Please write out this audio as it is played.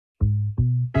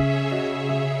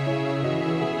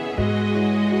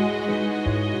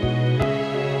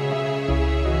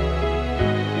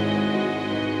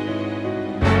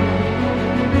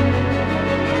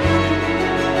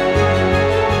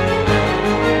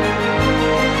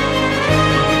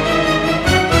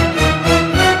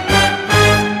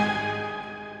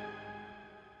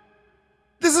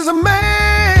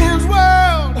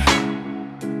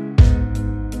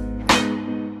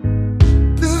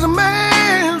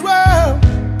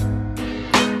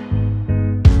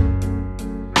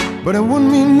but it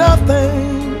wouldn't mean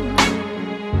nothing,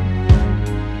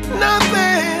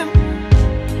 nothing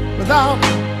without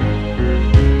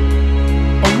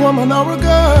a woman or a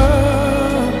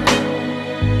girl.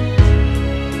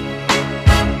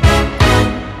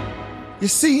 You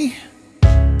see,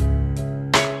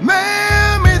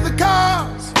 man made the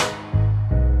cars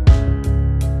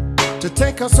to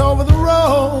take us over the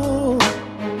road.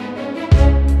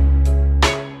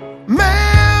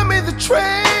 Man made the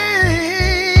trains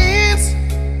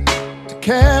to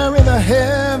carry the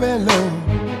heavy load.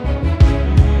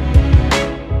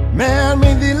 Man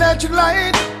made the electric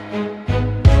light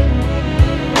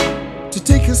to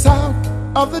take us out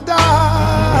of the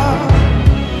dark.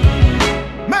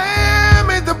 Man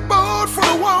made the boat full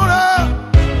of water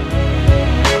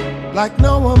like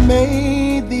no one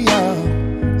made the earth.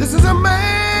 This is a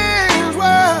man's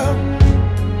world,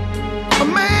 a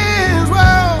man's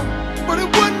world, but it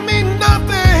wouldn't mean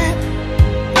nothing,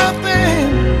 nothing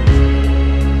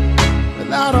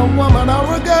without a woman or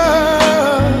a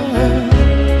girl.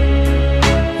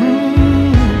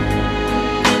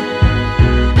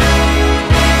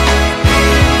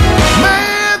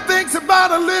 Man thinks about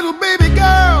a little baby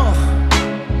girl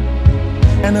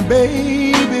and a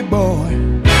baby boy.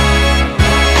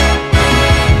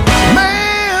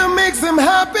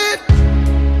 Happy,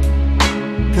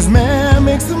 'cause man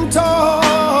makes them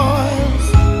toys.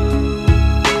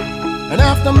 And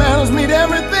after man has made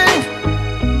everything,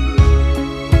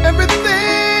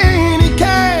 everything he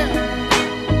can,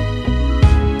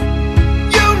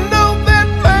 you know that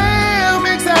man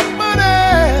makes that money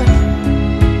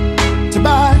to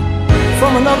buy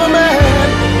from another man.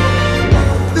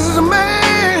 This is a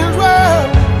man's world,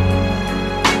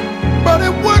 but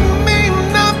it wouldn't mean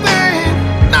nothing,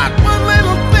 not one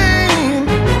little thing,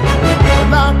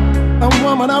 without a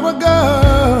woman or a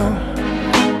girl.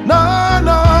 No,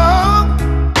 no.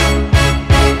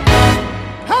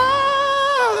 Oh.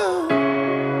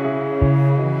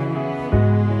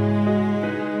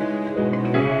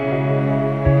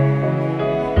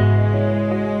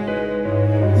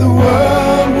 The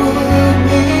world would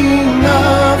mean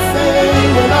nothing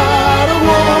without a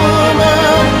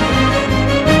woman.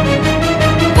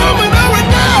 Woman or a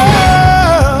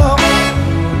girl.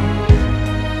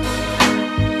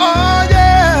 Oh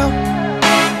yeah.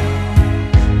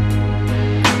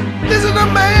 This is a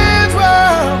man's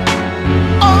world.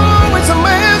 Oh, it's a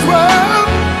man's world,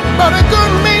 but it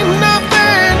couldn't mean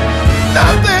nothing,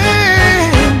 nothing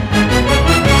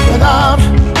without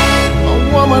a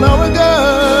woman or a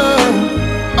girl.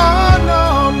 Oh no,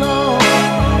 no.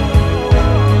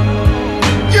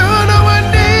 You know I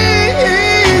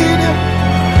need you.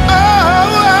 Oh,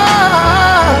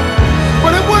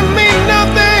 but it wouldn't mean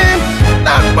nothing,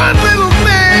 not one little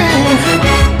thing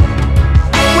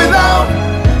without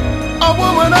a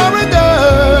woman or a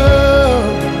girl.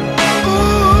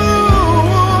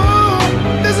 Ooh,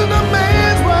 this is a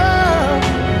man's world.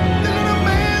 This is a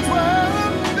man's world.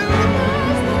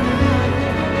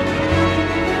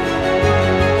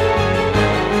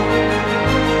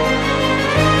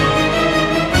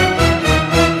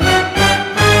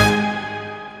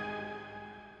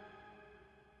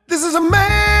 This is a man's world. This is a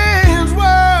man's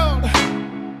world.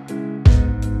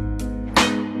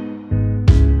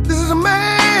 This is a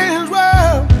man's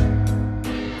world,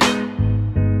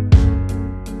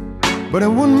 but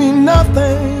it wouldn't mean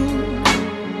nothing,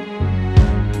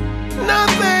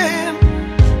 nothing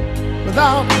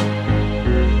without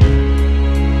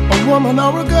a woman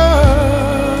or a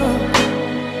girl.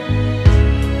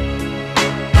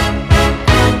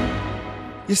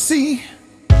 You see,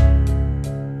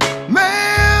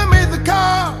 man made the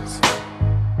cars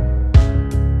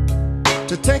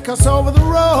to take us over the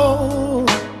road.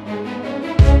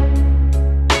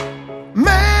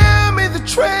 Man made the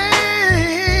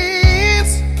trains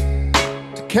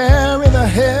to carry the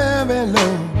heavy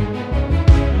load.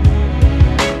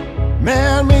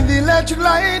 Man made the electric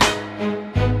light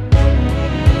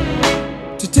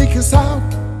to take us out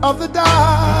of the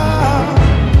dark.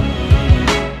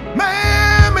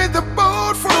 Man made the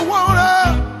boat full of water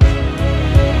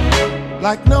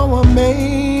like no one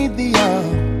made the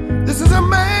earth. This is a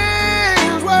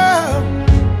man's world,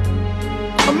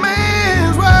 a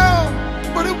man's world,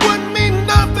 but it wouldn't mean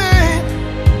nothing,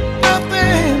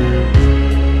 nothing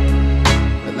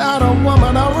without a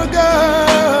woman or a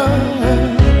girl.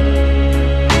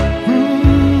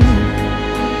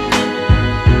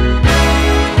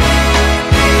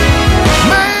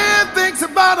 Man thinks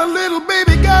about a little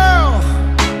baby girl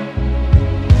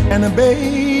and a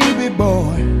baby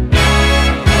boy.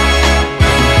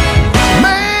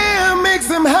 Man makes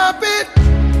them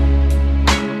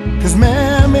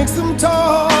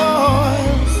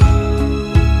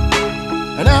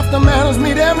must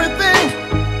need everything,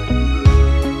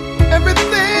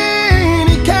 everything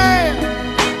he can.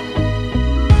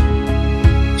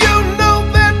 You know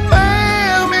that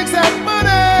man makes that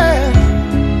money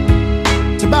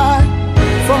to buy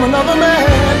from another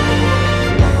man.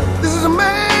 This is a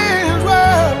man's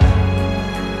world,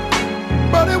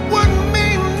 but it wouldn't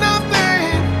mean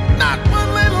nothing, not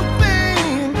one little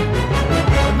thing,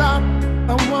 without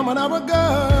a woman or a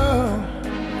girl.